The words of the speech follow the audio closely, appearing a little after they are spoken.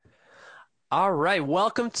All right,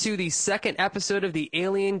 welcome to the second episode of the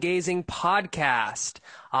Alien Gazing Podcast.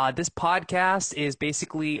 This podcast is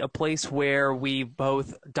basically a place where we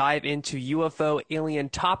both dive into UFO alien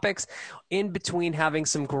topics in between having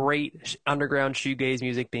some great underground shoegaze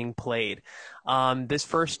music being played.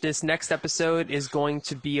 This next episode is going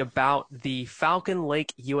to be about the Falcon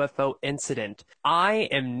Lake UFO incident. I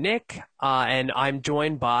am Nick, and I'm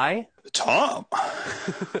joined by Tom.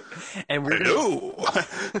 And we're Hello.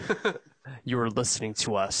 You are listening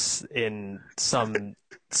to us in some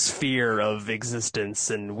sphere of existence,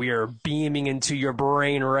 and we are beaming into your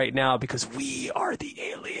brain right now because we are the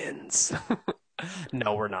aliens.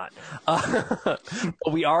 No, we're not. But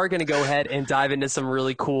we are going to go ahead and dive into some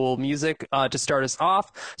really cool music to start us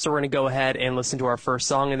off. So we're going to go ahead and listen to our first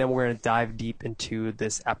song, and then we're going to dive deep into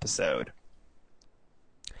this episode.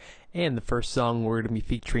 And the first song we're going to be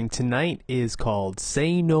featuring tonight is called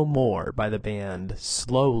Say No More by the band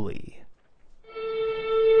Slowly.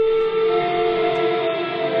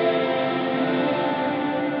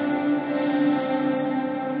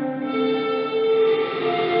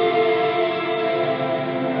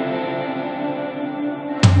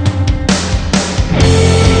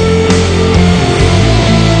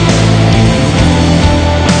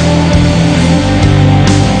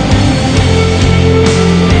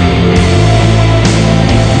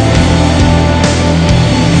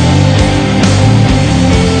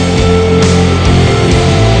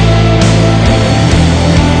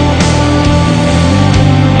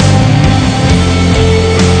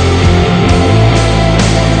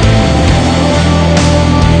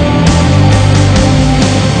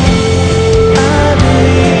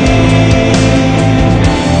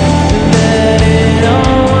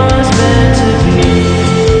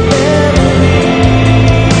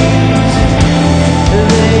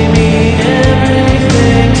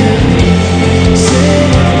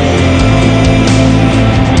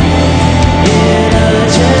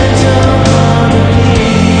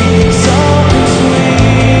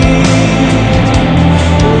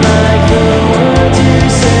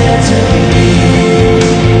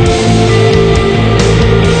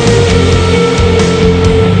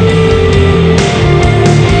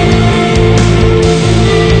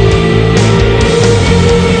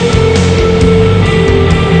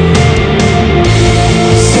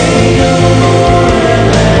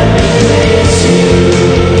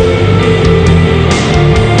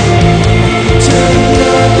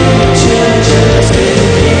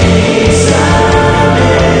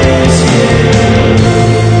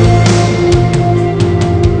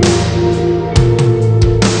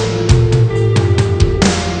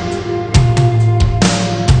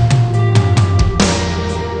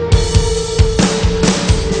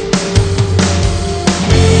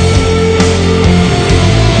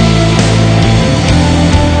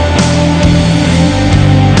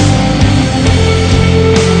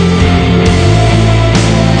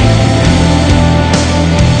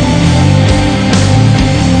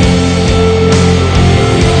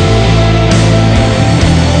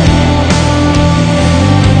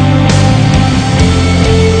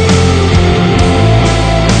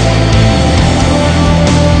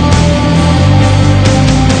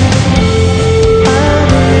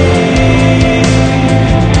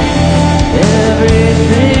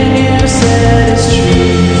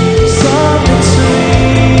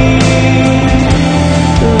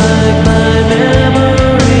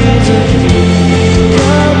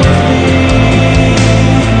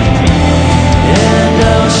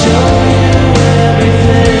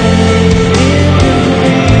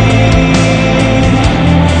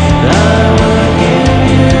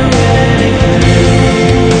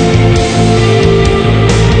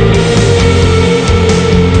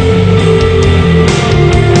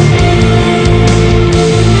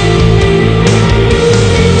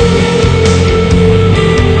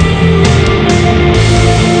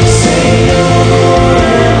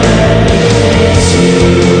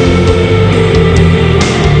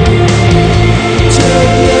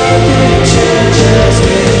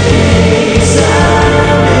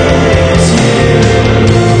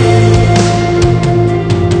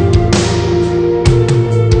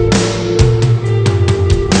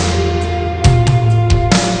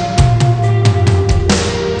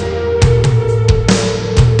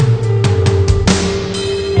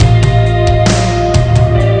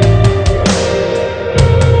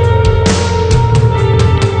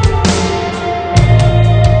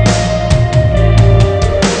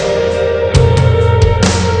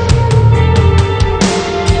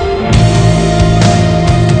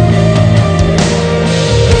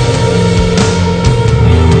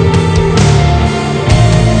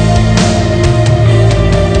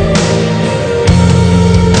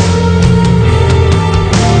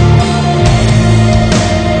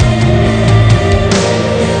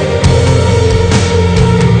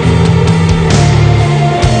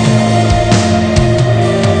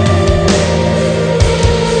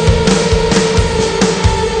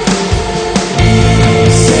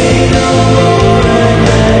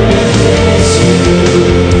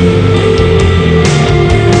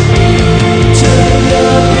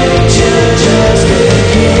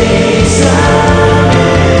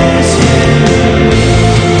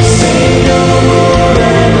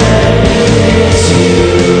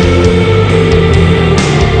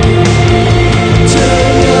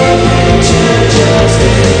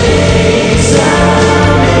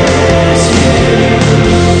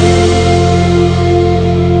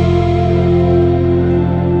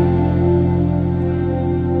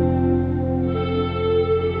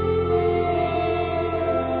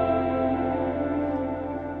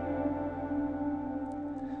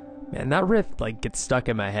 And that riff gets stuck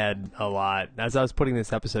in my head a lot. As I was putting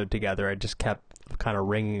this episode together, I just kept kind of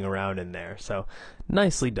ringing around in there. So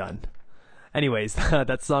nicely done. Anyways,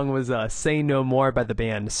 that song was Say No More by the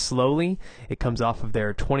band Slowly. It comes off of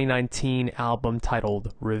their 2019 album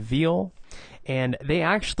titled Reveal. And they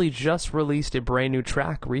actually just released a brand new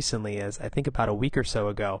track recently, as I think about a week or so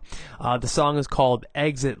ago. The song is called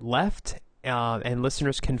Exit Left. And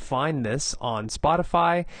listeners can find this on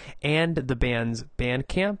Spotify and the band's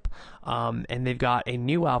Bandcamp. And they've got a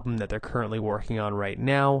new album that they're currently working on right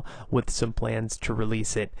now with some plans to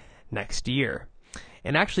release it next year.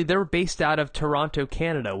 And actually, they're based out of Toronto,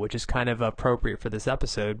 Canada, which is kind of appropriate for this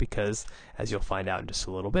episode because, as you'll find out in just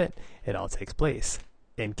a little bit, it all takes place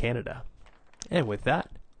in Canada. And with that,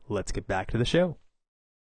 let's get back to the show.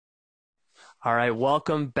 All right,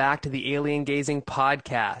 welcome back to the Alien Gazing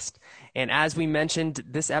Podcast. And as we mentioned,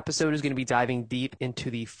 this episode is going to be diving deep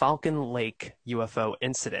into the Falcon Lake UFO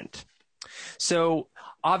incident. So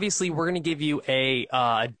obviously, we're going to give you a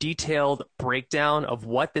detailed breakdown of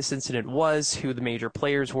what this incident was, who the major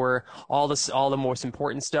players were, all the most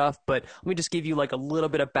important stuff. But let me just give you a little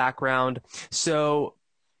bit of background. So,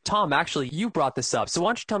 Tom, actually, you brought this up. So why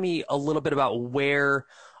don't you tell me a little bit about where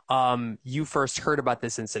you first heard about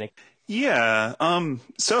this incident? Yeah.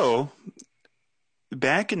 So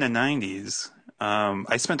back in the 90s,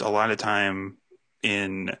 I spent a lot of time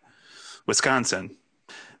in Wisconsin.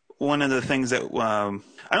 One of the things that,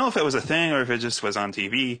 I don't know if it was a thing or if it just was on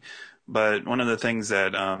TV, but one of the things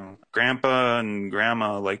that Grandpa and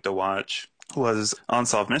Grandma liked to watch was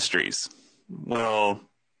Unsolved Mysteries. Well,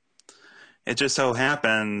 it just so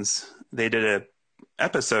happens they did an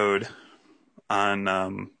episode on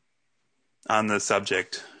the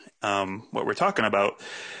subject, what we're talking about.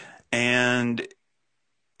 And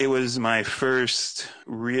it was my first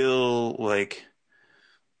real,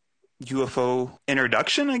 UFO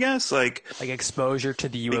introduction, I guess. Like exposure to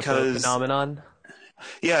the UFO phenomenon?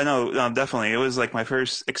 Yeah, no, definitely. It was my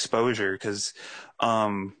first exposure because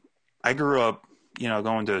I grew up,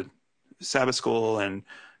 going to Sabbath school, and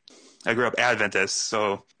I grew up Adventist.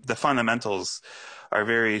 So the fundamentals are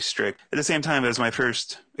very strict. At the same time, it was my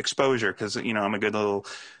first exposure because, I'm a good little,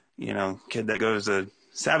 kid that goes to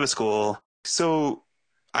Sabbath school. So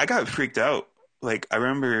I got freaked out. I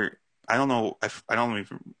remember, I don't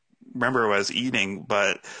even remember what I was eating,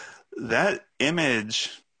 but that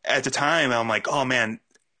image at the time, I'm like, oh man,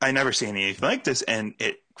 I never seen anything like this. And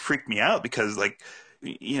it freaked me out because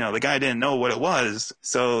the guy didn't know what it was.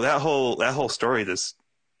 So that whole story just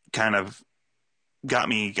kind of got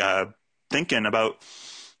me thinking about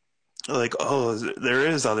oh, there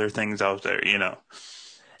is other things out there,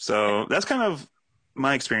 So that's kind of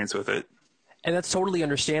my experience with it. And that's totally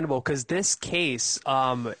understandable because this case,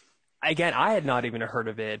 again, I had not even heard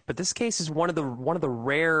of it, but this case is one of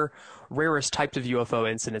the rarest types of UFO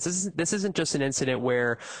incidents. This isn't just an incident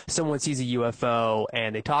where someone sees a UFO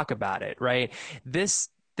and they talk about it, right? This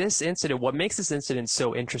incident, what makes this incident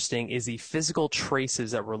so interesting is the physical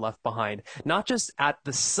traces that were left behind, not just at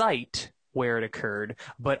the site where it occurred,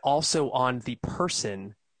 but also on the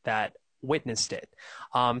person that witnessed it.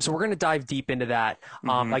 So we're going to dive deep into that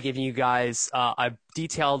by giving you guys a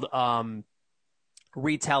detailed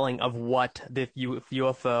retelling of what the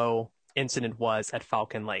UFO incident was at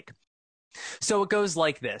Falcon Lake. So it goes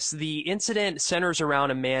like this. The incident centers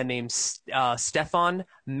around a man named Stefan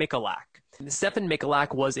Michalak. Stefan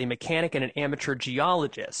Michalak was a mechanic and an amateur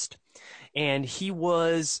geologist. And he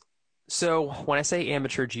was, so when I say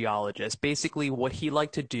amateur geologist, basically what he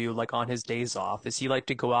liked to do, on his days off, is he liked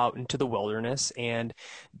to go out into the wilderness and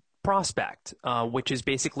prospect, which is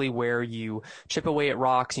basically where you chip away at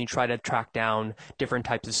rocks and you try to track down different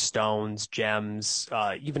types of stones, gems,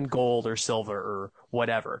 even gold or silver or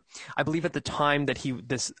whatever. I believe at the time that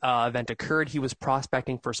this event occurred, he was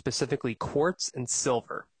prospecting for specifically quartz and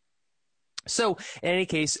silver. So in any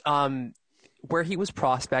case, where he was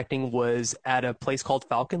prospecting was at a place called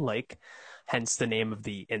Falcon Lake, hence the name of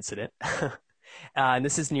the incident. And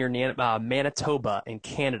this is near Manitoba in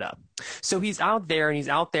Canada. So he's out there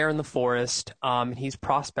in the forest, and he's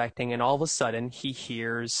prospecting, and all of a sudden he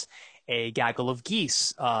hears a gaggle of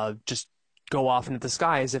geese just go off into the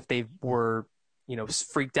sky as if they were,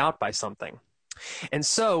 freaked out by something. And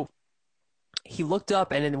so he looked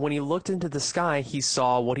up, and then when he looked into the sky, he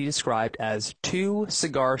saw what he described as two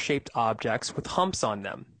cigar-shaped objects with humps on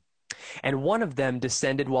them. And one of them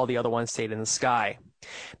descended while the other one stayed in the sky.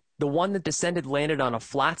 The one that descended landed on a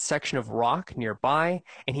flat section of rock nearby,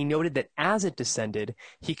 and he noted that as it descended,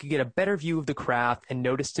 he could get a better view of the craft and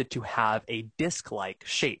noticed it to have a disc-like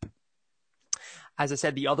shape. As I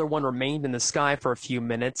said, the other one remained in the sky for a few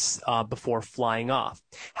minutes before flying off.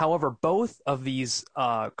 However, both of these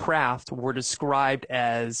craft were described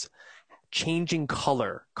as changing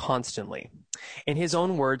color constantly. In his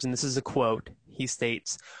own words, and this is a quote, he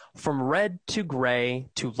states, "From red to gray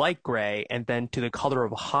to light gray, and then to the color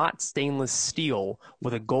of hot stainless steel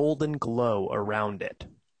with a golden glow around it."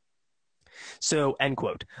 So, end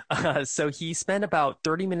quote. So he spent about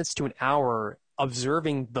 30 minutes to an hour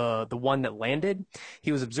observing the one that landed.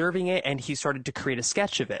 He was observing it, and he started to create a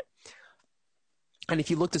sketch of it. And if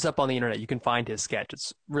you look this up on the internet, you can find his sketch.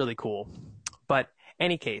 It's really cool. But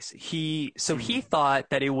any case, he thought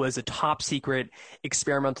that it was a top secret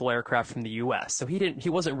experimental aircraft from the US. So he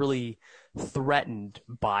wasn't really threatened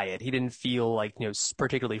by it. He didn't feel like,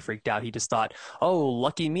 particularly freaked out. He just thought, "Oh,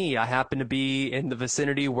 lucky me. I happen to be in the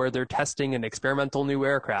vicinity where they're testing an experimental new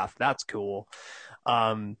aircraft. That's cool."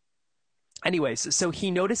 Anyways, so he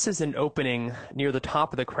notices an opening near the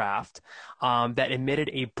top of the craft that emitted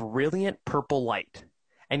a brilliant purple light.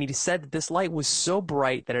 And he said that this light was so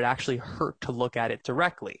bright that it actually hurt to look at it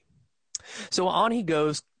directly. So on he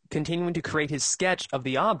goes, continuing to create his sketch of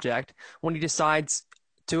the object when he decides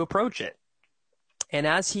to approach it. And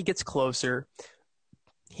as he gets closer,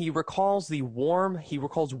 he recalls warm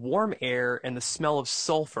air and the smell of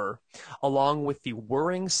sulfur, along with the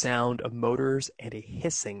whirring sound of motors and a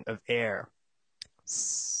hissing of air.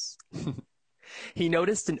 He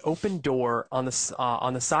noticed an open door on the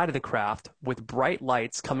side of the craft with bright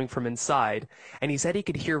lights coming from inside, and he said he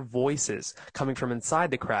could hear voices coming from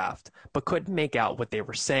inside the craft, but couldn't make out what they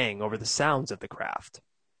were saying over the sounds of the craft.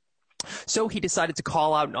 So he decided to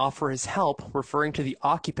call out and offer his help, referring to the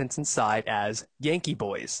occupants inside as Yankee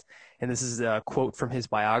boys. And this is a quote from his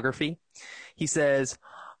biography. He says,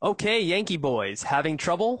 "Okay, Yankee boys, having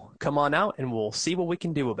trouble? Come on out and we'll see what we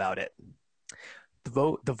can do about it."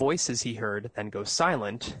 The voices he heard then go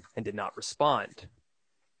silent and did not respond.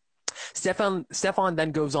 Stefan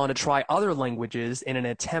then goes on to try other languages in an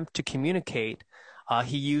attempt to communicate.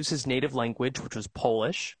 He used his native language, which was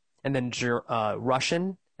Polish, and then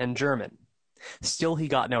Russian and German. Still, he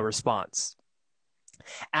got no response.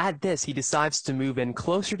 At this, he decides to move in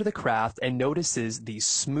closer to the craft and notices the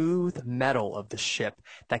smooth metal of the ship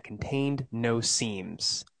that contained no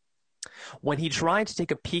seams. When he tried to take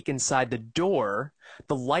a peek inside the door,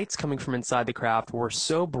 the lights coming from inside the craft were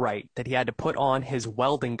so bright that he had to put on his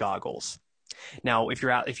welding goggles. Now, if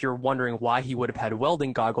you're wondering why he would have had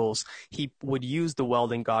welding goggles, he would use the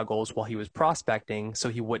welding goggles while he was prospecting so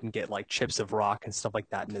he wouldn't get like chips of rock and stuff like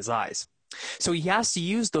that in his eyes. So he has to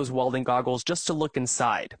use those welding goggles just to look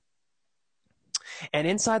inside. And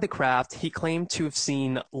inside the craft, he claimed to have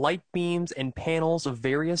seen light beams and panels of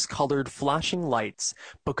various colored flashing lights,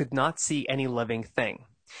 but could not see any living thing.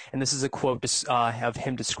 And this is a quote of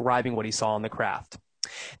him describing what he saw on the craft.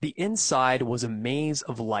 "The inside was a maze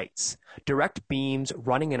of lights, direct beams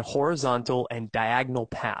running in horizontal and diagonal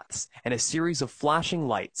paths, and a series of flashing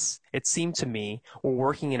lights, it seemed to me, were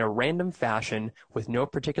working in a random fashion with no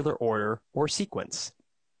particular order or sequence."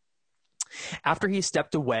 After he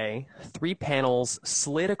stepped away, 3 panels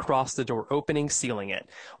slid across the door opening, sealing it,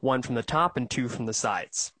 1 from the top and 2 from the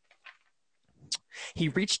sides. He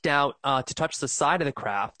reached out to touch the side of the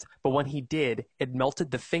craft, but when he did, it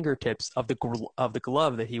melted the fingertips of the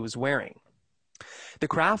glove that he was wearing. The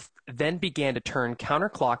craft then began to turn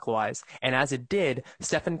counterclockwise, and as it did,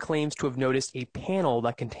 Stefan claims to have noticed a panel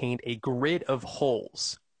that contained a grid of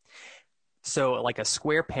holes. So like a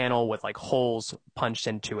square panel with like holes punched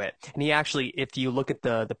into it. And he actually, if you look at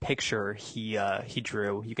the picture he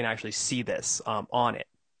drew, you can actually see this on it.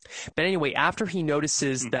 But anyway, after he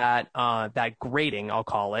notices that grating, I'll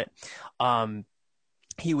call it,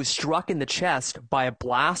 he was struck in the chest by a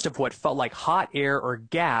blast of what felt like hot air or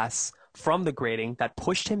gas from the grating that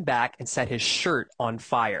pushed him back and set his shirt on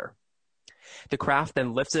fire. The craft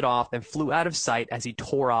then lifted off and flew out of sight as he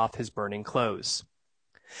tore off his burning clothes.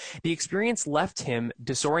 The experience left him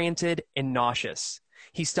disoriented and nauseous.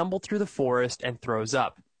 He stumbled through the forest and throws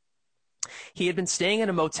up. He had been staying in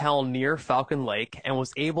a motel near Falcon Lake and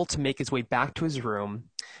was able to make his way back to his room,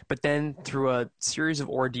 but then through a series of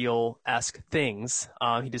ordeal-esque things,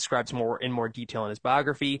 he describes in more detail in his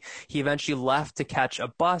biography, he eventually left to catch a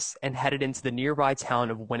bus and headed into the nearby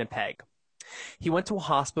town of Winnipeg. He went to a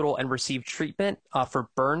hospital and received treatment for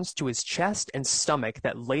burns to his chest and stomach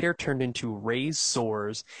that later turned into raised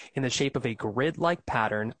sores in the shape of a grid-like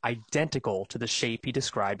pattern identical to the shape he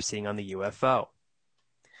described seeing on the UFO.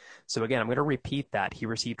 So again, I'm going to repeat that. He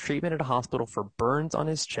received treatment at a hospital for burns on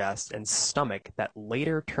his chest and stomach that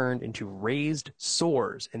later turned into raised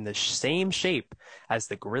sores in the same shape as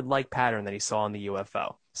the grid-like pattern that he saw on the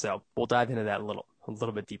UFO. So we'll dive into that a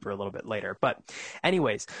little bit deeper a little bit later. But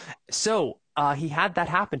anyways, so he had that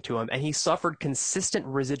happen to him, and he suffered consistent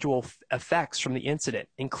residual effects from the incident,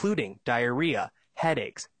 including diarrhea,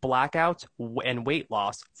 headaches, blackouts, and weight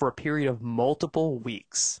loss for a period of multiple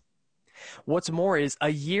weeks. What's more is, a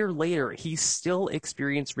year later, he still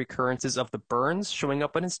experienced recurrences of the burns showing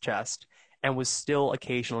up on his chest and was still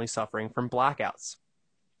occasionally suffering from blackouts.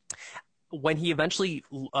 When he eventually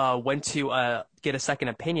went to get a second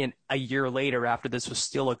opinion a year later after this was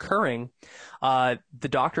still occurring, the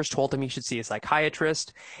doctors told him he should see a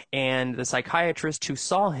psychiatrist, and the psychiatrist who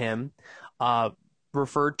saw him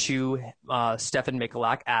referred to Stephen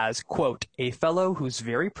Michalak as, quote, a fellow who's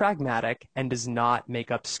very pragmatic and does not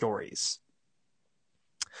make up stories.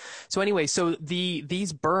 So anyway,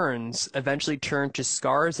 these burns eventually turned to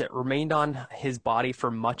scars that remained on his body for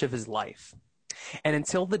much of his life. And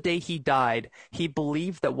until the day he died, he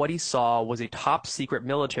believed that what he saw was a top secret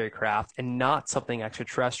military craft and not something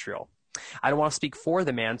extraterrestrial. I don't want to speak for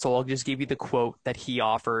the man, so I'll just give you the quote that he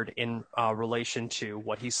offered in relation to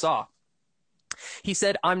what he saw. He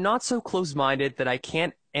said, I'm not so close-minded that I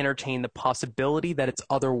can't entertain the possibility that it's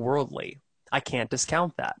otherworldly. I can't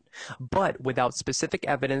discount that. But without specific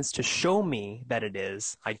evidence to show me that it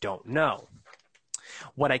is, I don't know.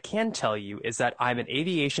 What I can tell you is that I'm an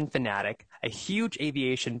aviation fanatic, a huge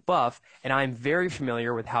aviation buff, and I'm very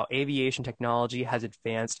familiar with how aviation technology has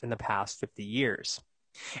advanced in the past 50 years.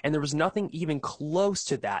 And there was nothing even close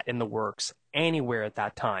to that in the works anywhere at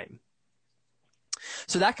that time.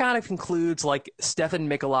 So that kind of concludes Stephen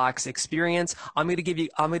Michalak's experience. I'm going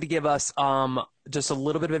to give us just a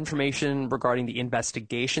little bit of information regarding the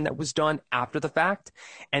investigation that was done after the fact,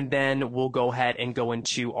 and then we'll go ahead and go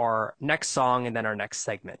into our next song and then our next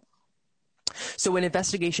segment. So an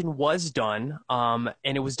investigation was done, and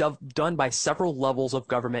it was done by several levels of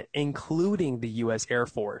government, including the U.S. Air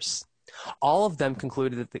Force. All of them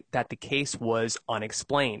concluded that the case was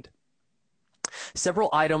unexplained. Several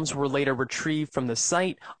items were later retrieved from the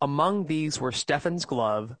site. Among these were Stephen's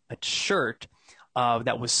glove, a shirt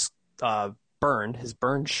that was burned, his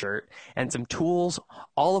burned shirt, and some tools,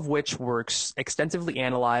 all of which were extensively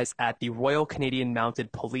analyzed at the Royal Canadian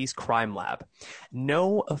Mounted Police Crime Lab.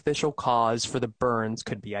 No official cause for the burns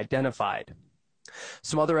could be identified.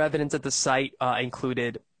 Some other evidence at the site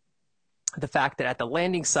included the fact that at the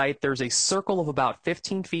landing site, there's a circle of about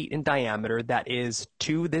 15 feet in diameter that is,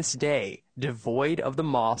 to this day, devoid of the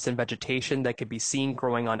moss and vegetation that could be seen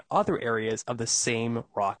growing on other areas of the same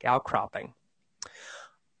rock outcropping.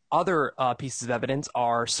 Other pieces of evidence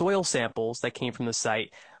are soil samples that came from the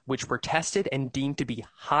site, which were tested and deemed to be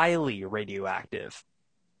highly radioactive.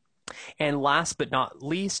 And last but not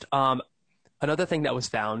least, another thing that was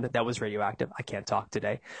found that was radioactive, I can't talk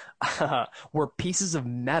today, were pieces of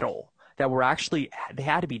metal that were they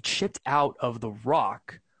had to be chipped out of the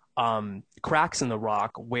rock, cracks in the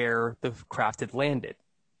rock where the craft had landed.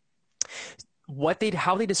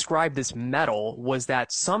 How they described this metal was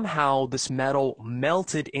that somehow this metal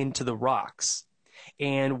melted into the rocks.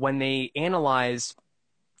 And when they analyzed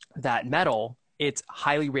that metal, it's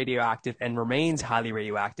highly radioactive and remains highly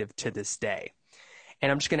radioactive to this day.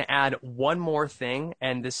 And I'm just going to add one more thing,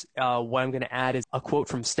 and this what I'm going to add is a quote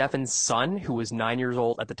from Stephen's son, who was 9 years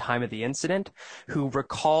old at the time of the incident, who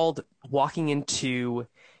recalled walking into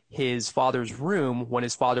his father's room when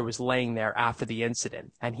his father was laying there after the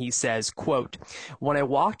incident. And he says, quote, when I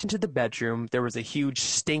walked into the bedroom, there was a huge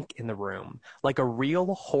stink in the room, like a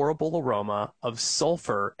real horrible aroma of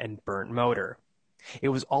sulfur and burnt motor. It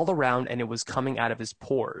was all around, and it was coming out of his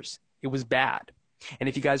pores. It was bad. And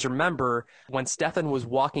if you guys remember, when Stephen was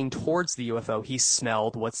walking towards the UFO, he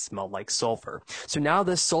smelled what smelled like sulfur. So now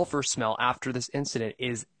this sulfur smell after this incident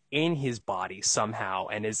is in his body somehow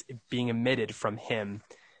and is being emitted from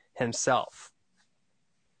himself.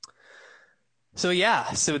 So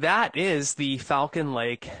that is the Falcon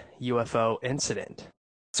Lake UFO incident.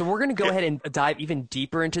 So we're going to go ahead and dive even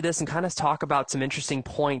deeper into this and kind of talk about some interesting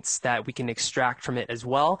points that we can extract from it as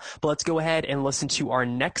well. But let's go ahead and listen to our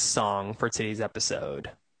next song for today's episode.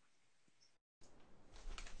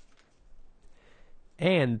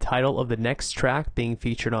 And the title of the next track being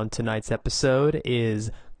featured on tonight's episode is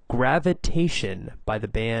Gravitation by the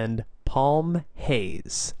band Palm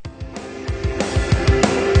Haze.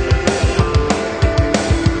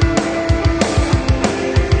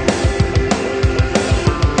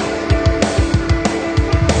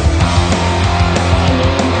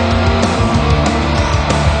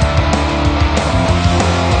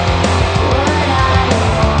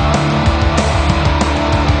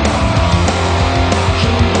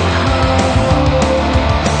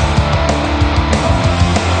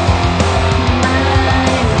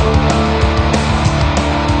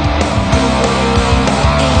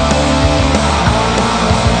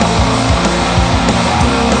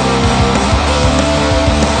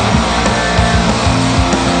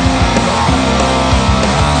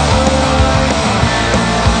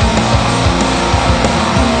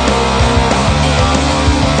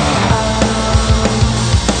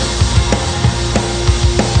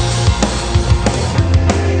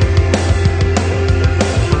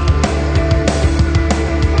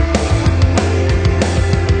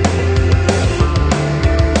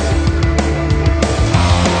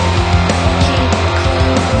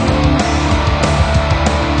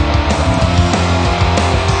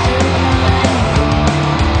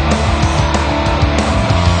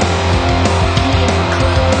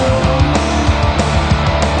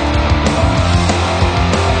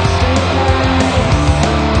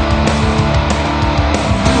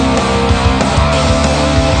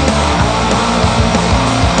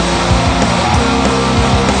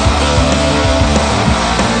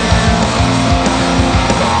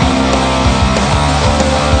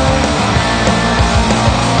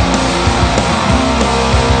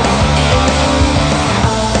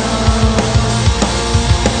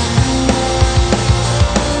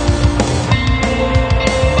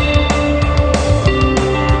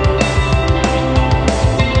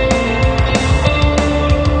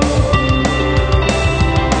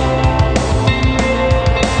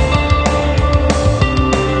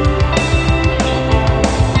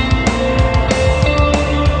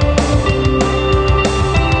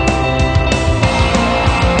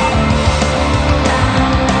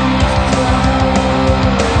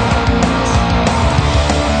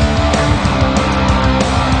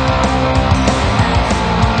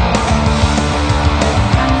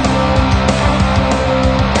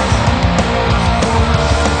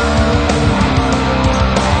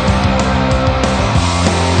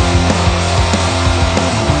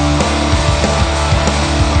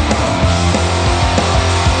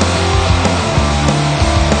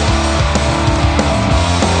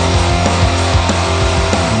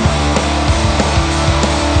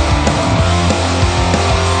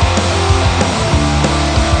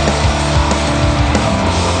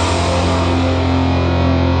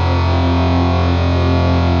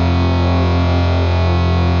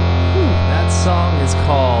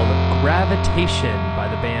 Gravitation by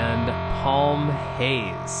the band Palm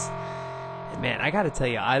Haze. And man, I gotta tell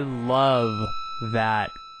you, I love that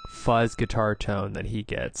fuzz guitar tone that he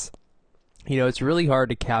gets. You know, it's really hard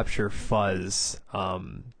to capture fuzz,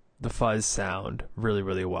 the fuzz sound really,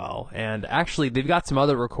 really well. And actually, they've got some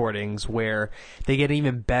other recordings where they get an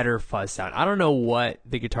even better fuzz sound. I don't know what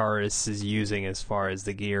the guitarist is using as far as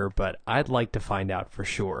the gear, but I'd like to find out for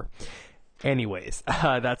sure. Anyways,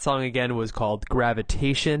 that song again was called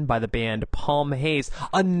Gravitation by the band Palm Haze,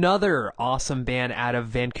 another awesome band out of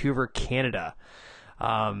Vancouver, Canada.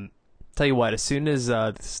 Tell you what, as soon as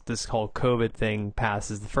this whole COVID thing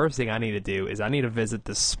passes, the first thing I need to do is I need to visit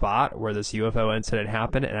the spot where this UFO incident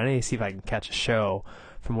happened, and I need to see if I can catch a show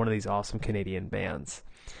from one of these awesome Canadian bands.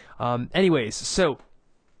 Anyways, so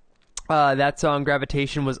that song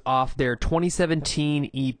Gravitation was off their 2017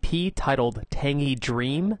 EP titled Tangy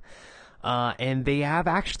Dream. And they have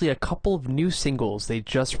actually a couple of new singles they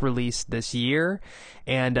just released this year,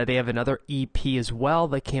 and they have another EP as well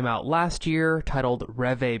that came out last year titled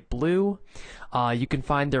Reve Blue. You can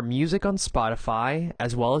find their music on Spotify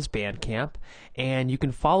as well as Bandcamp, and you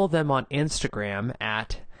can follow them on Instagram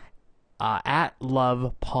at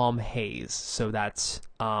Love Palm Haze. So that's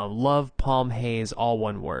Love Palm Haze, all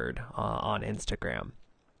one word, on Instagram.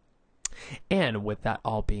 And with that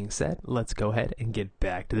all being said, let's go ahead and get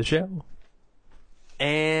back to the show.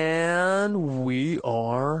 And we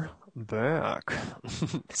are Back.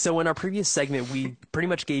 So in our previous segment, we pretty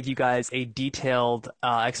much gave you guys a detailed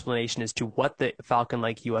explanation as to what the Falcon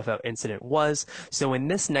Lake UFO incident was. So in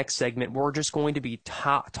this next segment, we're just going to be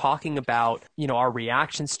talking about, our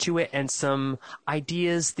reactions to it and some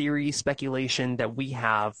ideas, theories, speculation that we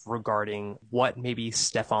have regarding what maybe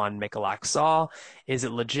Stefan Michalak saw. Is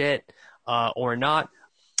it legit or not?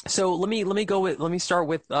 So let me start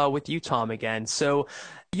with you, Tom, again. So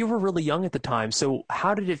you were really young at the time. So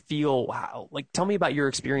how did it feel? Tell me about your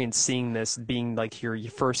experience seeing this being like your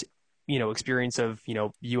first, experience of,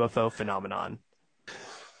 UFO phenomenon.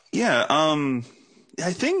 Yeah,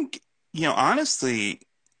 I think, honestly,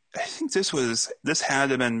 I think this had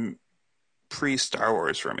to have been pre-Star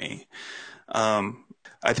Wars for me.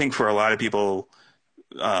 I think for a lot of people,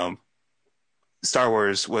 um, Star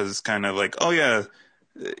Wars was kind of like, oh yeah,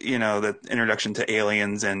 the introduction to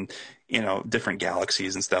aliens and, different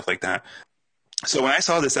galaxies and stuff like that. So when I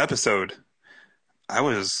saw this episode, I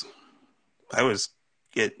was,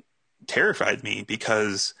 it terrified me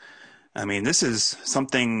because, I mean, this is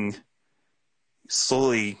something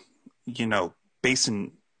slowly, based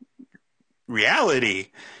in reality.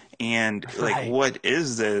 And like, Right. what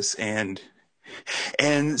is this? And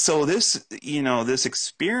so this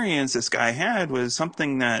experience this guy had was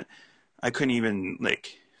something that I couldn't even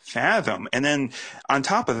like fathom. And then on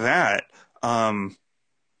top of that,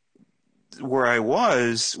 where I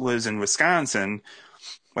was in Wisconsin,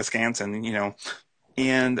 and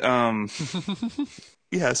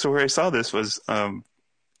yeah, so where I saw this was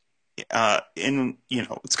in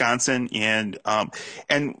Wisconsin, and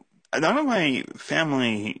none of my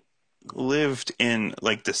family lived in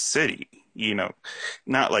like the city,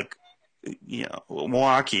 not like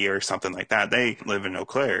Milwaukee or something like that. They live in Eau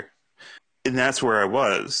Claire, and that's where I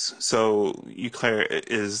was. So Eau Claire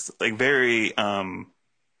is like very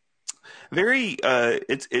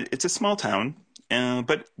it's a small town,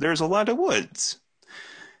 but there's a lot of woods.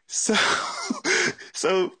 So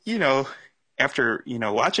so after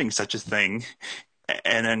watching such a thing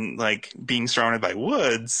and then like being surrounded by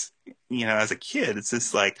woods, as a kid, it's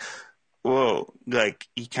just like, whoa, like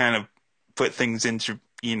you kind of put things into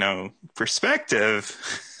perspective.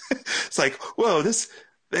 It's like, whoa,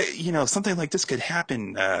 something like this could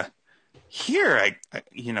happen here.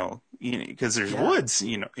 Because there's Yeah. woods,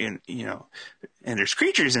 and there's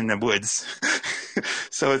creatures in the woods.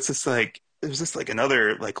 So it's just like there's just like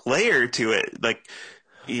another like layer to it, like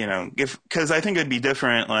if because I think it'd be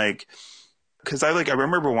different, like because I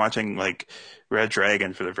remember watching like Red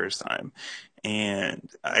Dragon for the first time, and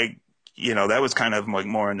that was kind of like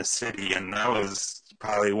more in the city, and that was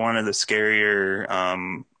probably one of the scarier.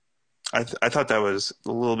 I thought that was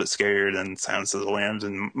a little bit scarier than Silence of the Lambs,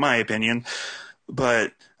 in my opinion.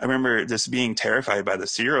 But I remember just being terrified by the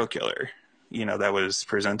serial killer, that was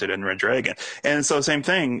presented in Red Dragon. And so same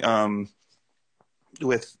thing,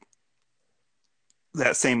 with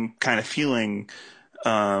that same kind of feeling,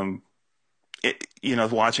 um,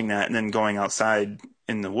 watching that and then going outside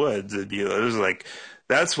in the woods, it was like,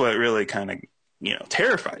 that's what really kind of,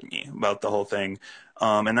 terrified me about the whole thing.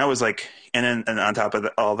 And that was like, and on top of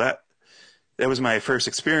all that, that was my first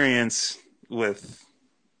experience with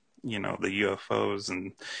the UFOs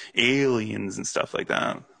and aliens and stuff like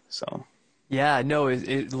that. So Yeah, no,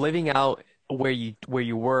 living out where you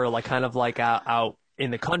were, like kind of like out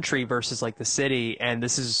in the country versus like the city, and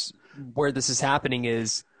this is where this is happening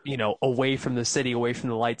is, away from the city, away from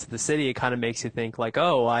the lights of the city. It kind of makes you think like,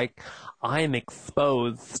 oh, I am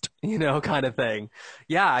exposed, kind of thing.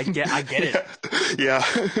 Yeah, I get it. yeah,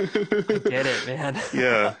 I get it, man.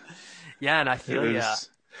 yeah, Yeah, and I it feel yeah. was.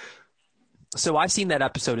 So I've seen that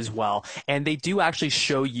episode as well, and they do actually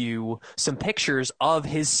show you some pictures of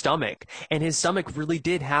his stomach, and his stomach really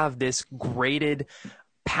did have this graded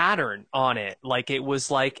pattern on it. Like it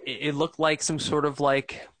was like it looked like some sort of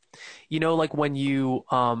like, like when you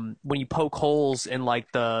poke holes in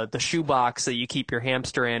like the shoebox that you keep your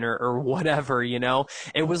hamster in, or whatever,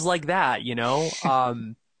 it was like that,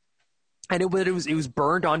 and it was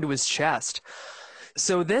burned onto his chest.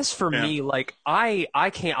 So this for Yeah. me, like I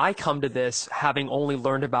come to this having only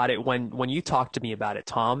learned about it when you talked to me about it,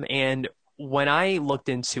 Tom. And when I looked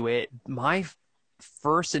into it, my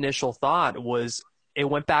first initial thought was it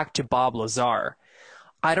went back to Bob Lazar.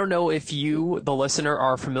 I don't know if you, the listener,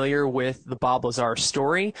 are familiar with the Bob Lazar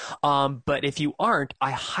story, but if you aren't,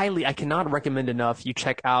 I cannot recommend enough you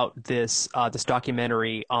check out this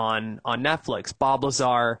documentary on Netflix, Bob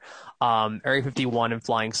Lazar, Area 51 and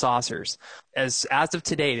Flying Saucers. As of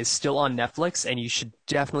today, it is still on Netflix, and you should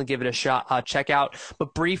definitely give it a shot, check out.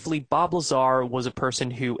 But briefly, Bob Lazar was a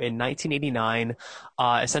person who in 1989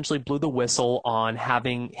 essentially blew the whistle on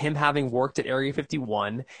having worked at Area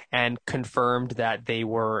 51 and confirmed that they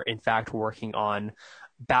were in fact working on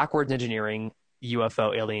backwards engineering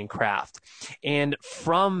UFO alien craft. And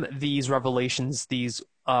from these revelations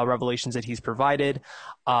that he's provided,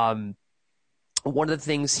 one of the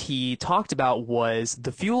things he talked about was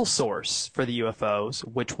the fuel source for the UFOs,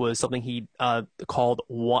 which was something he called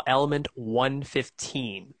element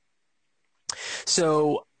 115.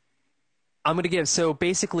 So so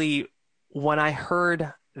basically, when I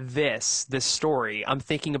heard this story, I'm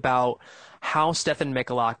thinking about how Stefan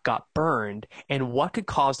Michalak got burned and what could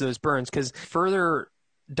cause those burns. Because further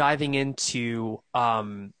diving into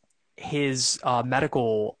his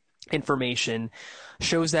medical information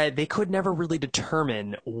shows that they could never really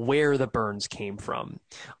determine where the burns came from.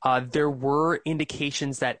 There were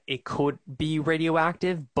indications that it could be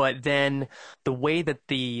radioactive, but then the way that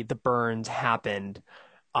the burns happened,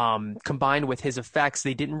 combined with his effects,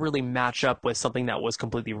 they didn't really match up with something that was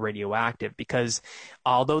completely radioactive, because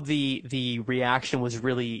although the reaction was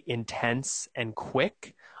really intense and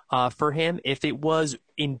quick for him, if it was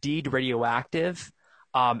indeed radioactive,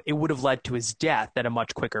 it would have led to his death at a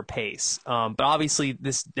much quicker pace. But obviously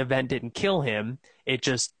this event didn't kill him. It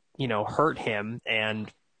just, hurt him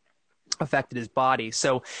and affected his body.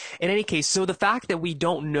 So in any case, so the fact that we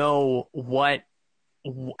don't know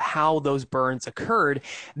how those burns occurred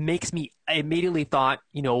makes me immediately thought,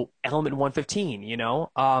 element 115,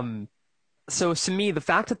 So to me, the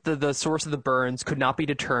fact that the source of the burns could not be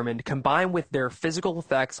determined, combined with their physical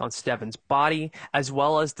effects on Stefan's body, as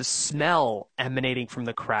well as the smell emanating from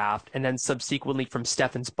the craft, and then subsequently from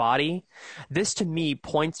Stefan's body, this to me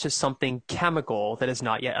points to something chemical that is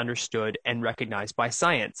not yet understood and recognized by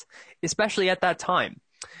science, especially at that time.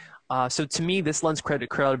 So to me, this lends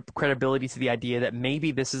credibility to the idea that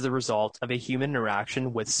maybe this is the result of a human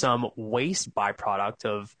interaction with some waste byproduct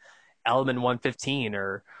of element 115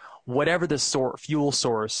 or whatever the fuel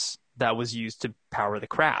source that was used to power the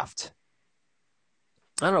craft.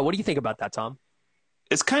 I don't know. What do you think about that, Tom?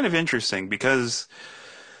 It's kind of interesting because,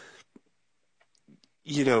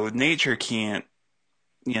 nature can't,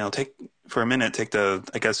 take the,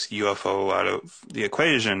 I guess, UFO out of the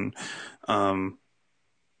equation.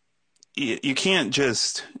 You can't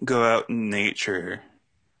just go out in nature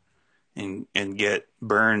and get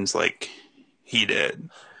burns like he did.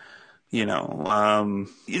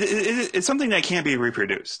 It's something that can't be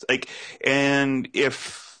reproduced. And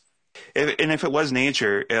if it was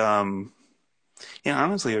nature,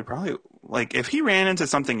 honestly, it would probably, if he ran into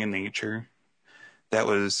something in nature that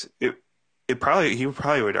was he probably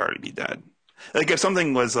would already be dead. If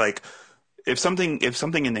something was if something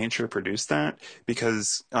in nature produced that,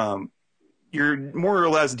 because you're more or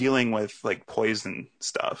less dealing with poison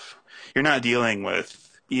stuff. You're not dealing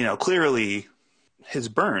with, clearly his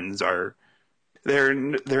burns they're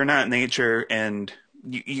not nature, and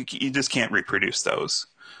you just can't reproduce those.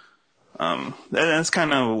 That's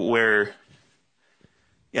kind of where,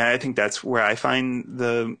 I think that's where I find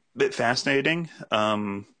the bit fascinating.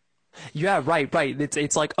 Yeah, right.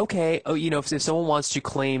 It's like, okay, if someone wants to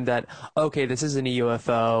claim that, okay, this isn't a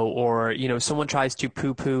UFO, or, someone tries to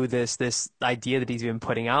poo-poo this idea that he's been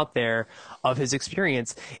putting out there of his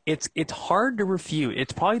experience, it's hard to refute.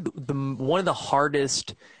 It's probably one of the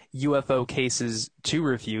hardest UFO cases to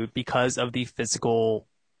refute because of the physical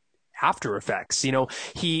after effects. He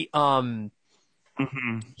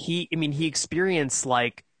experienced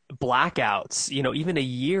blackouts, even a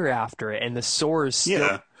year after it, and the sores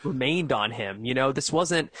still remained on him. This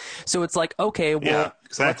wasn't, so it's like, okay, well, yeah,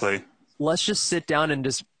 exactly. Let's just sit down and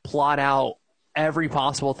just plot out every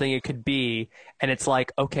possible thing it could be. And it's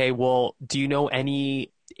like, okay, well, do you know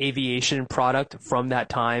any aviation product from that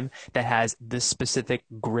time that has this specific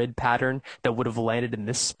grid pattern that would have landed in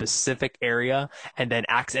this specific area and then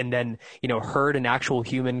heard an actual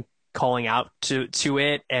human calling out to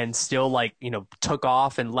it and still took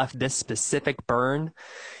off and left this specific burn?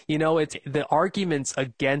 It's the arguments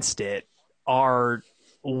against it are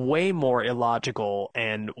way more illogical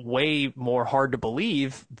and way more hard to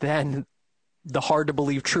believe than the hard to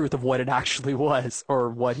believe truth of what it actually was, or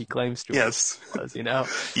what he claims to yes was,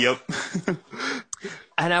 Yep.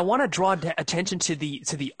 And I want to draw attention to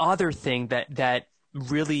the other thing that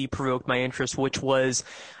really provoked my interest, which was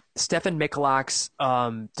Stefan Michalak's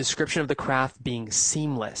description of the craft being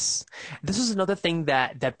seamless. This is another thing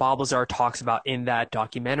that Bob Lazar talks about in that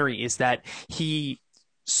documentary, is that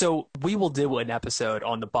so we will do an episode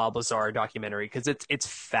on the Bob Lazar documentary because it's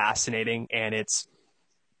fascinating, and it's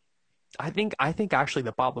I think actually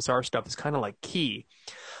the Bob Lazar stuff is kind of like key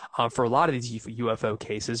for a lot of these UFO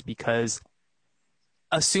cases because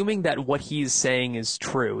assuming that what he's saying is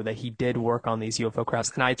true, that he did work on these UFO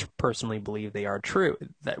crafts, and I personally believe they are true,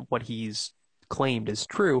 that what he's claimed is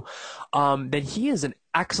true, then he is an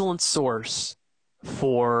excellent source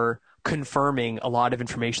for confirming a lot of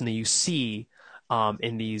information that you see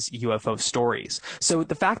in these UFO stories. So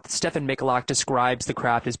the fact that Stefan Michalak describes the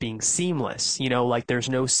craft as being seamless, like there's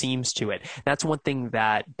no seams to it, that's one thing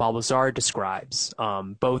that Bob Lazar describes,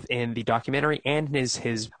 both in the documentary and in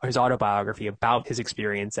his autobiography about his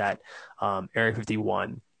experience at Area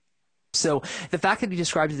 51. So the fact that he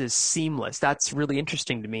describes it as seamless, that's really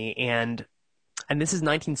interesting to me. And this is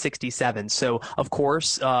 1967. So of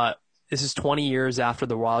course, this is 20 years after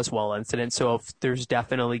the Roswell incident. So if there's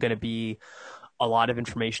definitely going to be a lot of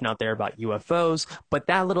information out there about UFOs, but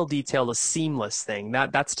that little detail, the seamless thing,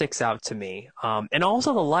 that sticks out to me. And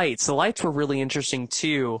also the lights. The lights were really interesting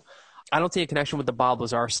too. I don't see a connection with the Bob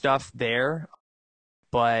Lazar stuff there,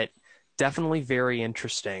 but definitely very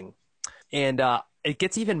interesting. And it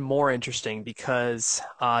gets even more interesting because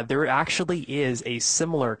there actually is a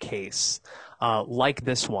similar case like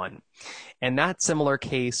this one. And that similar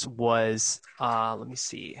case was, let me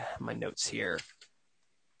see my notes here.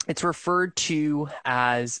 It's referred to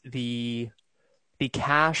as the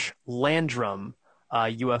Cash Landrum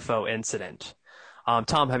UFO incident.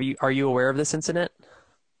 Tom, are you aware of this incident?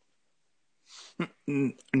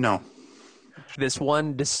 No. This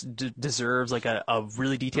one deserves like a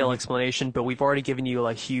really detailed explanation, but we've already given you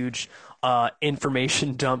a huge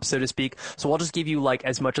information dump, so to speak. So I'll just give you like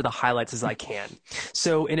as much of the highlights as I can.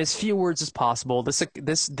 So in as few words as possible, this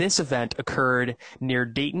event occurred near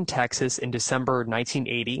Dayton, Texas in December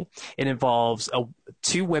 1980. It involves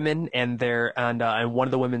two women and one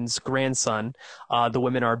of the women's grandson. The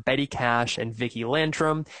women are Betty Cash and Vicki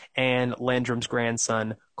Landrum, and Landrum's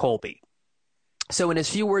grandson Colby. So, in as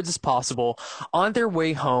few words as possible, on their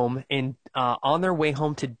way home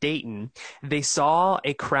to Dayton, they saw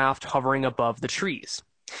a craft hovering above the trees.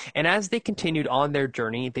 And as they continued on their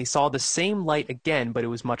journey, they saw the same light again, but it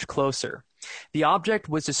was much closer. The object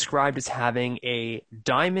was described as having a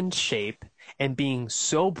diamond shape and being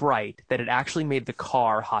so bright that it actually made the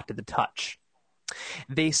car hot to the touch.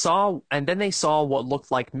 They saw what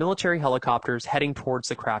looked like military helicopters heading towards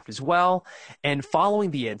the craft as well. And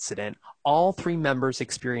following the incident, all three members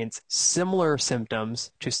experienced similar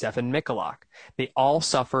symptoms to Stefan Michalak. They all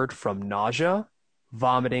suffered from nausea,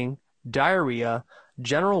 vomiting, diarrhea,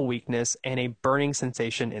 general weakness, and a burning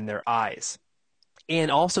sensation in their eyes.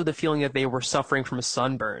 And also the feeling that they were suffering from a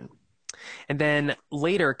sunburn. And then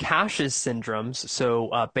later, Cash's syndromes,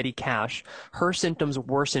 so Betty Cash, her symptoms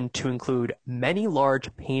worsened to include many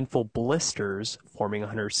large painful blisters forming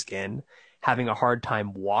on her skin, having a hard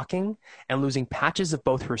time walking, and losing patches of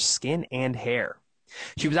both her skin and hair.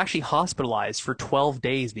 She was actually hospitalized for 12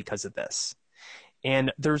 days because of this.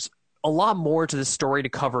 And there's a lot more to the story to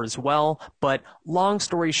cover as well, but long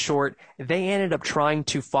story short, they ended up trying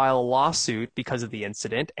to file a lawsuit because of the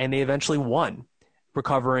incident, and they eventually won,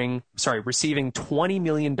 receiving $20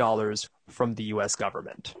 million from the U.S.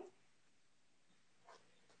 government.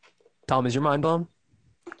 Tom, is your mind blown?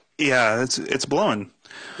 Yeah, it's blown.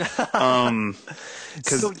 Because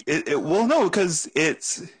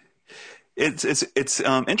it's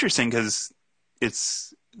interesting because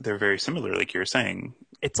they're very similar, like you're saying.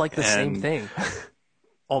 It's like the same thing,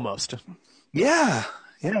 almost. Yeah,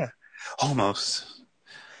 almost.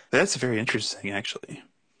 That's very interesting, actually.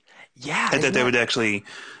 Yeah, and that they would actually.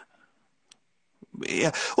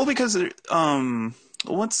 Yeah, well, because I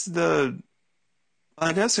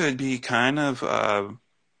guess it would be kind of a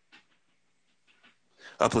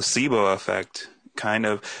placebo effect, kind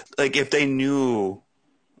of like if they knew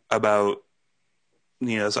about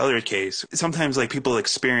this other case. Sometimes like people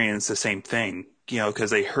experience the same thing,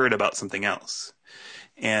 because they heard about something else,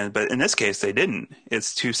 but in this case they didn't.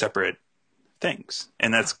 It's two separate things,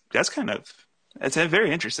 and that's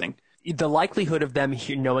very interesting. The likelihood of them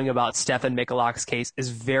knowing about Stefan Michalak's case is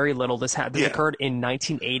very little. This occurred in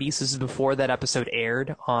 1980, so this is before that episode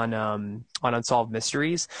aired on Unsolved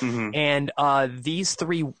Mysteries. Mm-hmm. And these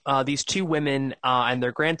two women and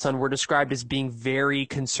their grandson were described as being very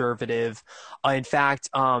conservative. In fact,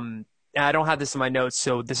 I don't have this in my notes,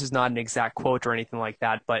 so this is not an exact quote or anything like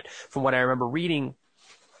that. But from what I remember reading,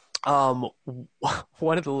 one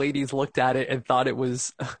of the ladies looked at it and thought it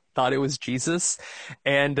was Jesus,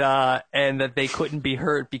 and that they couldn't be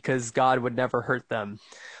hurt because God would never hurt them,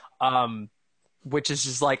 which is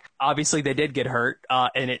just like, obviously they did get hurt,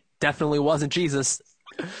 and it definitely wasn't Jesus.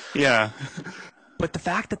 Yeah. But the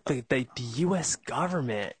fact that the U.S.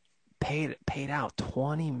 government paid out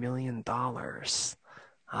 $20 million.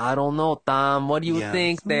 I don't know, Tom. What do you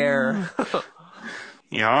think there?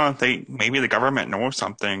 Yeah, maybe the government knows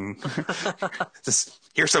something. Just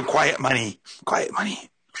here's some quiet money. Quiet money.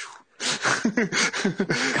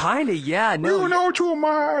 Kinda, yeah. No, you know too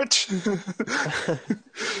much.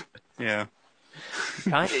 Yeah.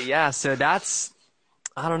 Kinda, yeah. So that's,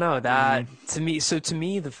 I don't know, that to me. So to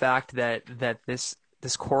me, the fact that this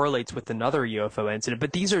correlates with another UFO incident,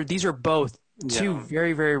 but these are both two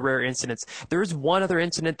very, very rare incidents. There's one other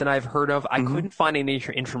incident that I've heard of. I couldn't find any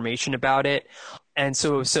information about it, and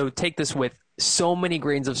so take this with so many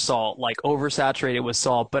grains of salt, like oversaturated with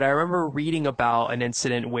salt. But I remember reading about an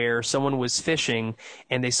incident where someone was fishing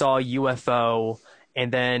and they saw a UFO,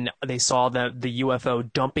 and then they saw the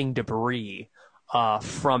UFO dumping debris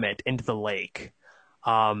from it into the lake.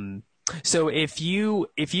 So if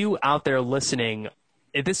you out there listening,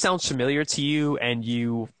 if this sounds familiar to you and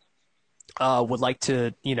you would like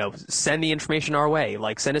to, send the information our way,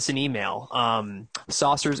 like send us an email,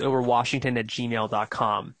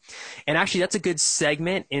 saucersoverwashington@gmail.com. And actually, that's a good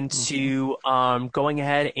segment into going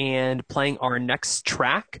ahead and playing our next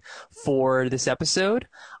track for this episode.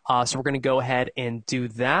 So we're going to go ahead and do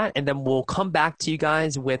that, and then we'll come back to you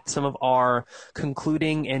guys with some of our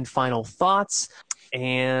concluding and final thoughts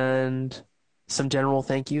and some general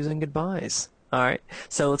thank yous and goodbyes. All right,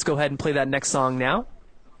 so let's go ahead and play that next song now.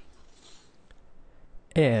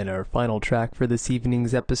 And our final track for this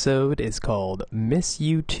evening's episode is called Miss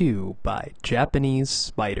You Too by Japanese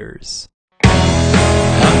Spiders.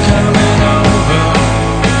 I'm coming over,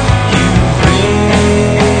 you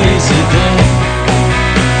crazy thing.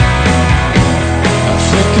 I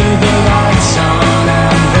flicker the lights on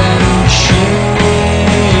and then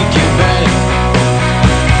shake your bed.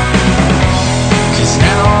 'Cause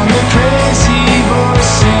now I'm the crazy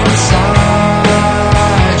voice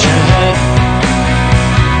inside your head.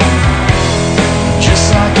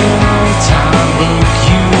 Just like an old time book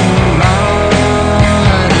you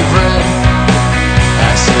might have read.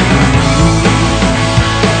 I said,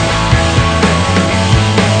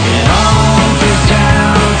 it all goes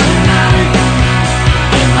down tonight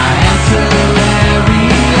in my ancillary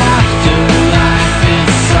afterlife.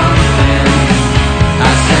 It's something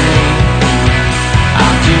I say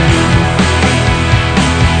I'll do.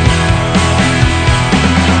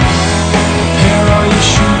 Pair all your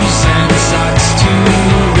shoes and socks to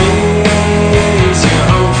raise your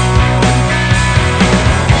hope.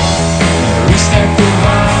 Restack the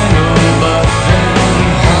vinyl, but then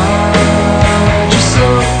hide your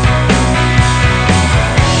soul.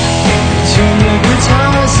 Turn the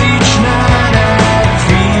guitars each night at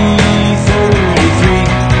 3:33.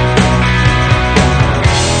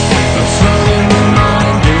 A floating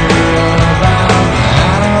reminder about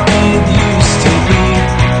how it used to be.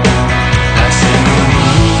 I said,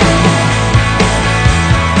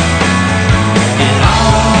 it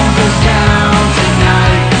all goes down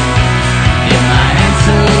tonight in my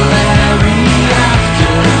ancillary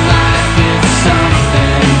afterlife. It's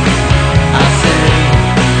something I say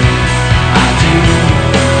I do.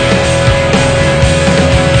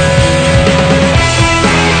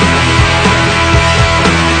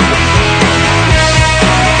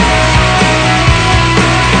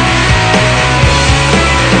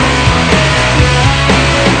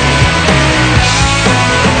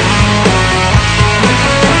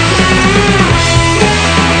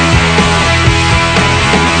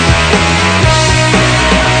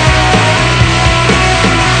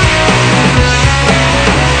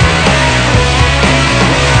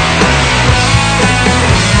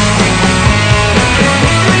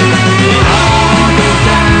 It all goes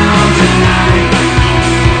down tonight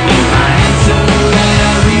in my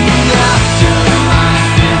ancillary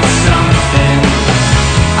afterlife. It's something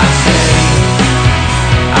I say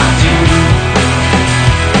I do.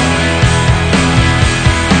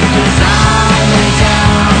 'Cause I lay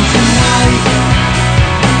down tonight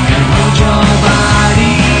and hold your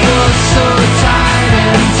body oh so tight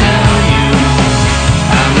and tell you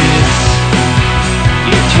I miss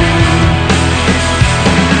you too.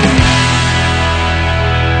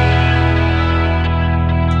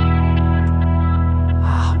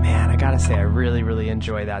 Ah, man, I gotta say, I really, really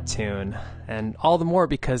enjoy that tune. And all the more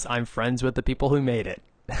because I'm friends with the people who made it.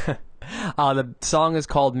 The song is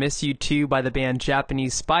called Miss You Too by the band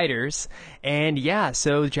Japanese Spiders. And yeah,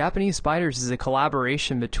 so Japanese Spiders is a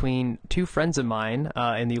collaboration between two friends of mine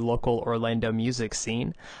in the local Orlando music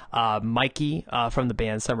scene. Mikey from the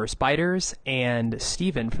band Summer Spiders and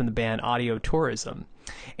Steven from the band Audio Tourism.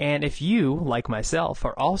 And if you, like myself,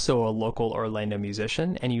 are also a local Orlando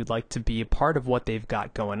musician and you'd like to be a part of what they've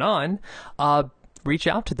got going on, reach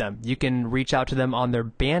out to them. You can reach out to them on their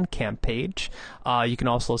Bandcamp page. You can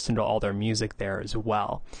also listen to all their music there as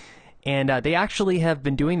well. And they actually have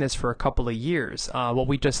been doing this for a couple of years. What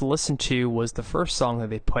we just listened to was the first song that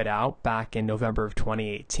they put out back in November of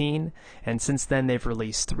 2018. And since then, they've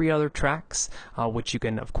released 3 other tracks, which you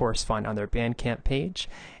can, of course, find on their Bandcamp page.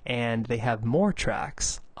 And they have more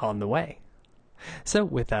tracks on the way. So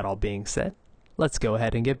with that all being said, let's go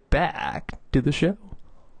ahead and get back to the show.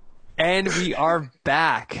 And we are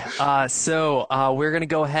back. So we're going to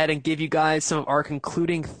go ahead and give you guys some of our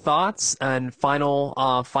concluding thoughts and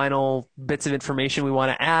final bits of information we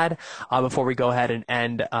want to add before we go ahead and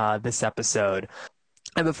end this episode.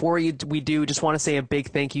 And before we do, just want to say a big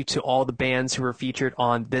thank you to all the bands who were featured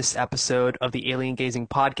on this episode of the Alien Gazing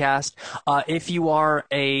podcast. If you are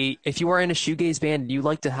in a shoegaze band and you'd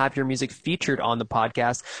like to have your music featured on the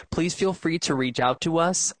podcast, please feel free to reach out to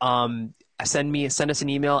us. Send us an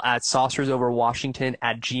email at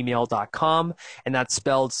saucersoverwashington@gmail.com, and that's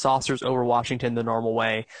spelled saucersoverwashington the normal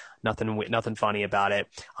way. Nothing funny about it.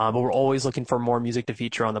 But we're always looking for more music to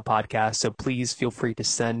feature on the podcast, so please feel free to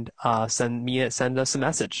send us a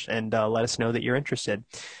message and let us know that you're interested.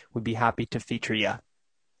 We'd be happy to feature you.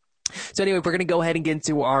 So anyway, we're going to go ahead and get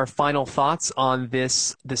into our final thoughts on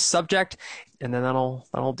this subject, and then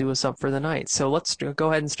that'll do us up for the night. So let's go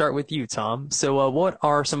ahead and start with you, Tom. So what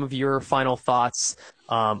are some of your final thoughts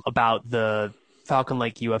about the Falcon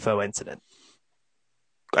Lake UFO incident?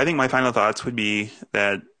 I think my final thoughts would be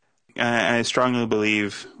that I strongly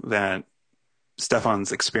believe that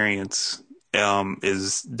Stefan's experience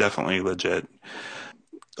is definitely legit.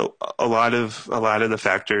 A lot of the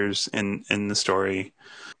factors in the story,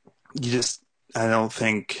 I don't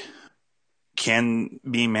think can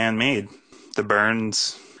be man-made. The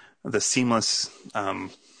burns, the seamless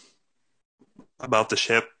about the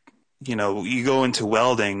ship. You go into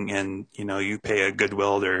welding and you pay a good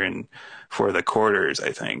welder and for the quarters,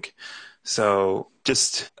 I think. So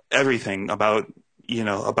just everything about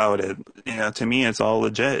it, to me, it's all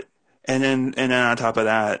legit. And then on top of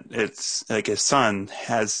that, it's like his son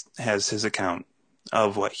has his account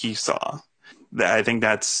of what he saw. I think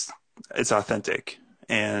it's authentic.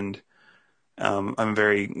 And I'm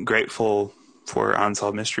very grateful for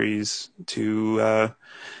Unsolved Mysteries to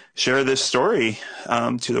share this story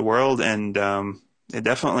to the world. And it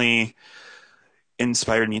definitely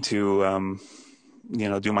inspired me to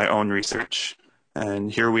do my own research,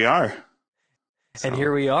 and here we are. And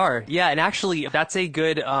here we are. Yeah, and actually, that's a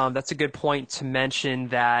good point to mention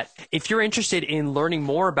that if you're interested in learning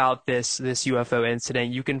more about this UFO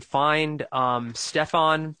incident, you can find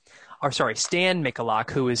Stan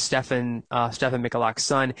Michalak, who is Stefan Michalak's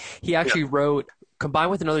son. He actually wrote,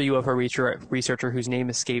 combined with another UFO researcher whose name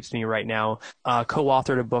escapes me right now,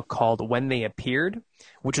 co-authored a book called When They Appeared,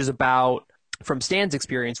 which is about, from Stan's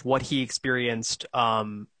experience, what he experienced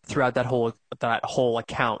throughout that whole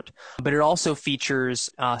account. But it also features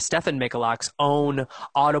Stefan Michalak's own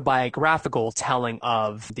autobiographical telling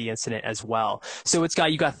of the incident as well. So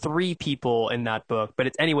you got 3 people in that book.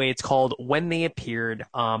 But it's called When They Appeared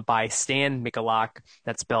by Stan Michalak.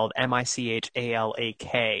 That's spelled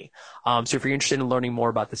Michalak. So if you're interested in learning more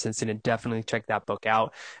about this incident, definitely check that book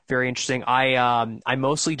out. Very interesting. I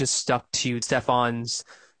mostly just stuck to Stefan's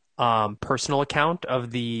personal account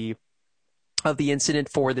of the incident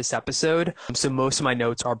for this episode. So most of my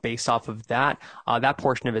notes are based off of that. That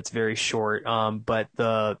portion of it's very short, but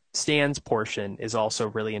the Stan's portion is also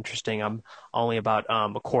really interesting. I'm only about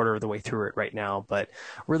a quarter of the way through it right now, but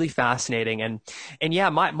really fascinating. And yeah,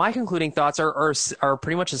 my concluding thoughts are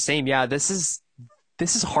pretty much the same. Yeah, this is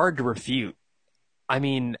hard to refute. I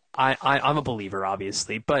mean, I'm a believer,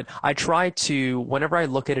 obviously, but I try to, whenever I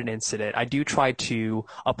look at an incident, I do try to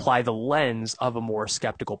apply the lens of a more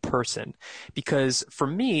skeptical person. Because for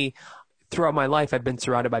me, throughout my life, I've been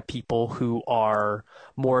surrounded by people who are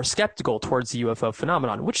more skeptical towards the UFO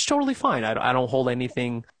phenomenon, which is totally fine. I don't hold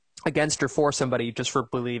anything against or for somebody just for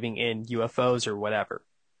believing in UFOs or whatever.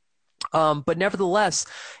 But nevertheless,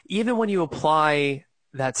 even when you apply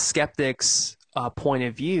that skeptic's point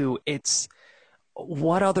of view, it's,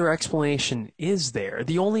 what other explanation is there?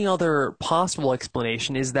 The only other possible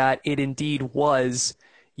explanation is that it indeed was,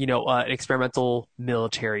 an experimental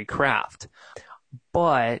military craft.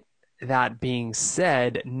 But that being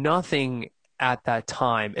said, nothing at that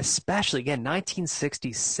time, especially, again,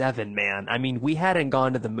 1967, man. I mean, we hadn't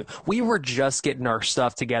gone to the moon. We were just getting our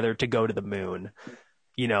stuff together to go to the moon,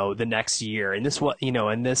 the next year. And this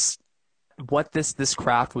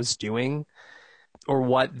craft was doing,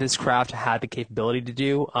 what this craft had the capability to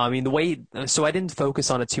do. I mean, so I didn't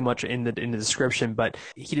focus on it too much in the description, but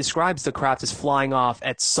he describes the craft as flying off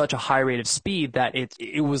at such a high rate of speed that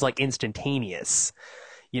it was like instantaneous,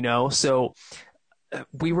 you know? So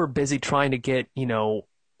we were busy trying to get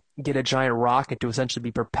a giant rocket to essentially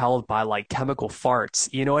be propelled by like chemical farts.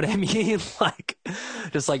 You know what I mean? Like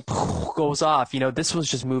just like goes off. You know, this was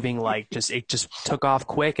just moving like it just took off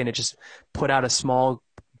quick, and it just put out a small,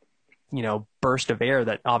 burst of air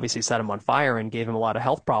that obviously set him on fire and gave him a lot of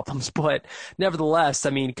health problems. But nevertheless, I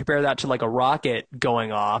mean, compare that to like a rocket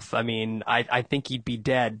going off. I mean, I think he'd be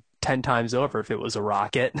dead 10 times over if it was a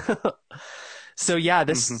rocket. So yeah,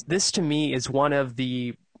 this to me is one of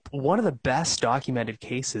the best documented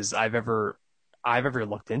cases I've ever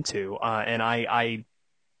looked into. And I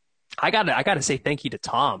gotta say thank you to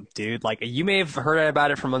Tom, dude. Like, you may have heard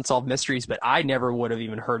about it from Unsolved Mysteries, but I never would have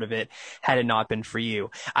even heard of it had it not been for you.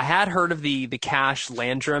 I had heard of the Cash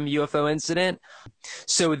Landrum UFO incident,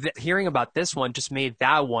 so hearing about this one just made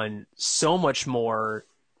that one so much more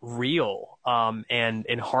real,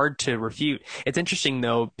 and hard to refute. It's interesting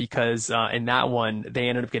though, because in that one they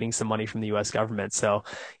ended up getting some money from the U.S. government. So,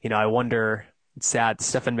 I wonder. It's sad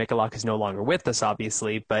Stefan Mikolak is no longer with us,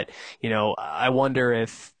 obviously, but I wonder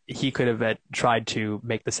if he could have tried to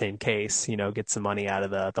make the same case, get some money out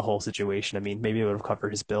of the whole situation. I mean, maybe it would have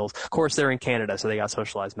covered his bills. Of course, they're in Canada, so they got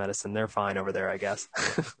socialized medicine. They're fine over there, I guess.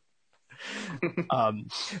 But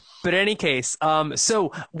in any case,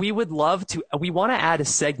 so we want to add a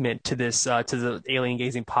segment to this, to the Alien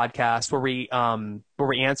Gazing podcast, where we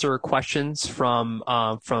answer questions from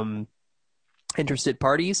interested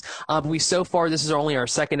parties. So far, this is only our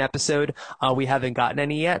second episode. We haven't gotten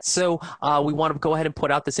any yet. So we want to go ahead and put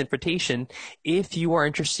out this invitation. If you are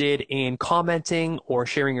interested in commenting or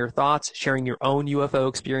sharing your thoughts, sharing your own UFO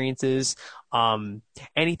experiences,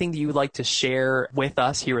 anything that you would like to share with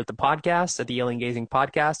us here at the podcast, at the Alien Gazing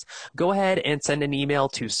Podcast, go ahead and send an email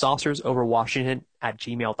to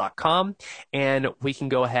saucersoverwashington@gmail.com, and we can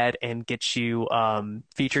go ahead and get you,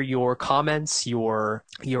 feature your comments, your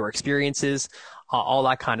experiences, all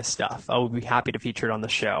that kind of stuff. I would be happy to feature it on the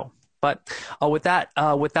show. But with that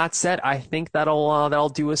said, I think that'll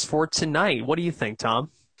do us for tonight. What do you think,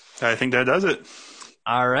 Tom? I think that does it.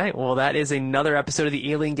 All right. Well, that is another episode of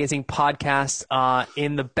the Alien Gazing Podcast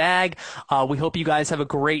in the bag. We hope you guys have a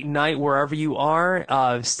great night wherever you are.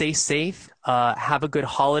 Stay safe. Have a good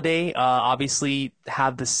holiday. Obviously,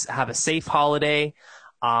 have a safe holiday.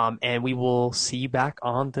 And we will see you back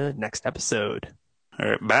on the next episode. All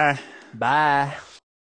right. Bye. Bye.